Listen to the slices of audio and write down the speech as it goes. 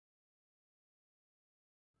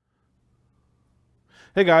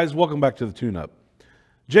Hey guys, welcome back to the Tune-Up.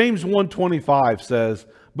 James 1:25 says,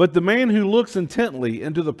 "But the man who looks intently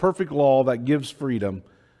into the perfect law that gives freedom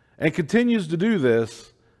and continues to do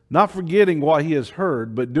this, not forgetting what he has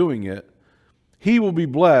heard, but doing it, he will be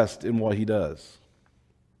blessed in what he does."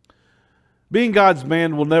 Being God's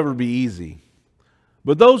man will never be easy.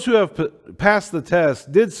 But those who have passed the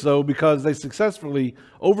test did so because they successfully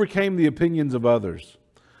overcame the opinions of others.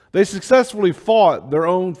 They successfully fought their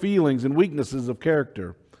own feelings and weaknesses of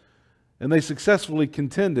character, and they successfully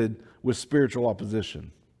contended with spiritual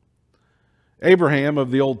opposition. Abraham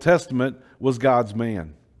of the Old Testament was God's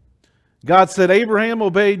man. God said, "Abraham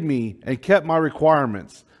obeyed me and kept my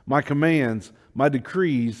requirements, my commands, my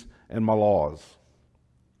decrees, and my laws."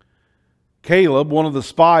 Caleb, one of the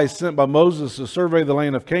spies sent by Moses to survey the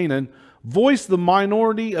land of Canaan, voiced the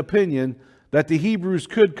minority opinion that the Hebrews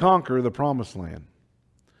could conquer the promised land.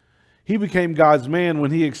 He became God's man when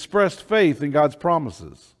he expressed faith in God's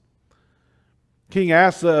promises. King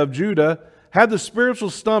Asa of Judah had the spiritual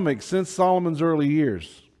stomach since Solomon's early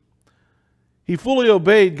years. He fully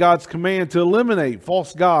obeyed God's command to eliminate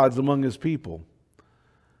false gods among his people.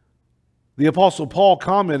 The Apostle Paul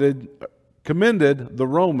commended the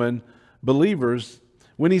Roman believers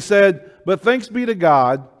when he said, "But thanks be to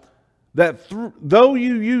God that though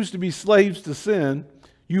you used to be slaves to sin,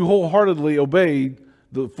 you wholeheartedly obeyed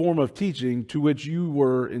the form of teaching to which you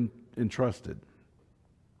were entrusted."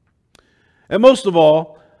 And most of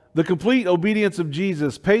all, the complete obedience of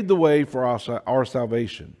Jesus paid the way for our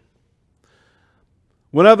salvation.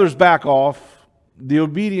 When others back off, the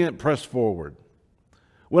obedient press forward.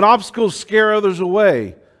 When obstacles scare others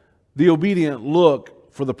away, the obedient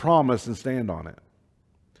look for the promise and stand on it.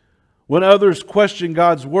 When others question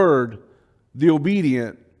God's word, the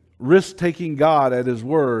obedient risk taking God at his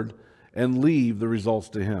word and leave the results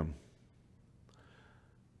to him.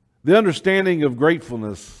 The understanding of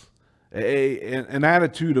gratefulness, an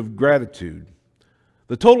attitude of gratitude,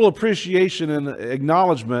 the total appreciation and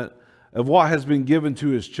acknowledgement of what has been given to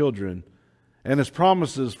his children and his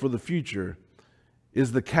promises for the future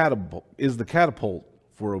is the catapult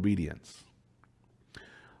for obedience.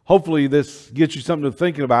 Hopefully this gets you something to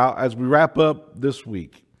think about as we wrap up this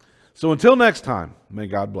week. So until next time, may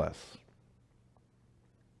God bless.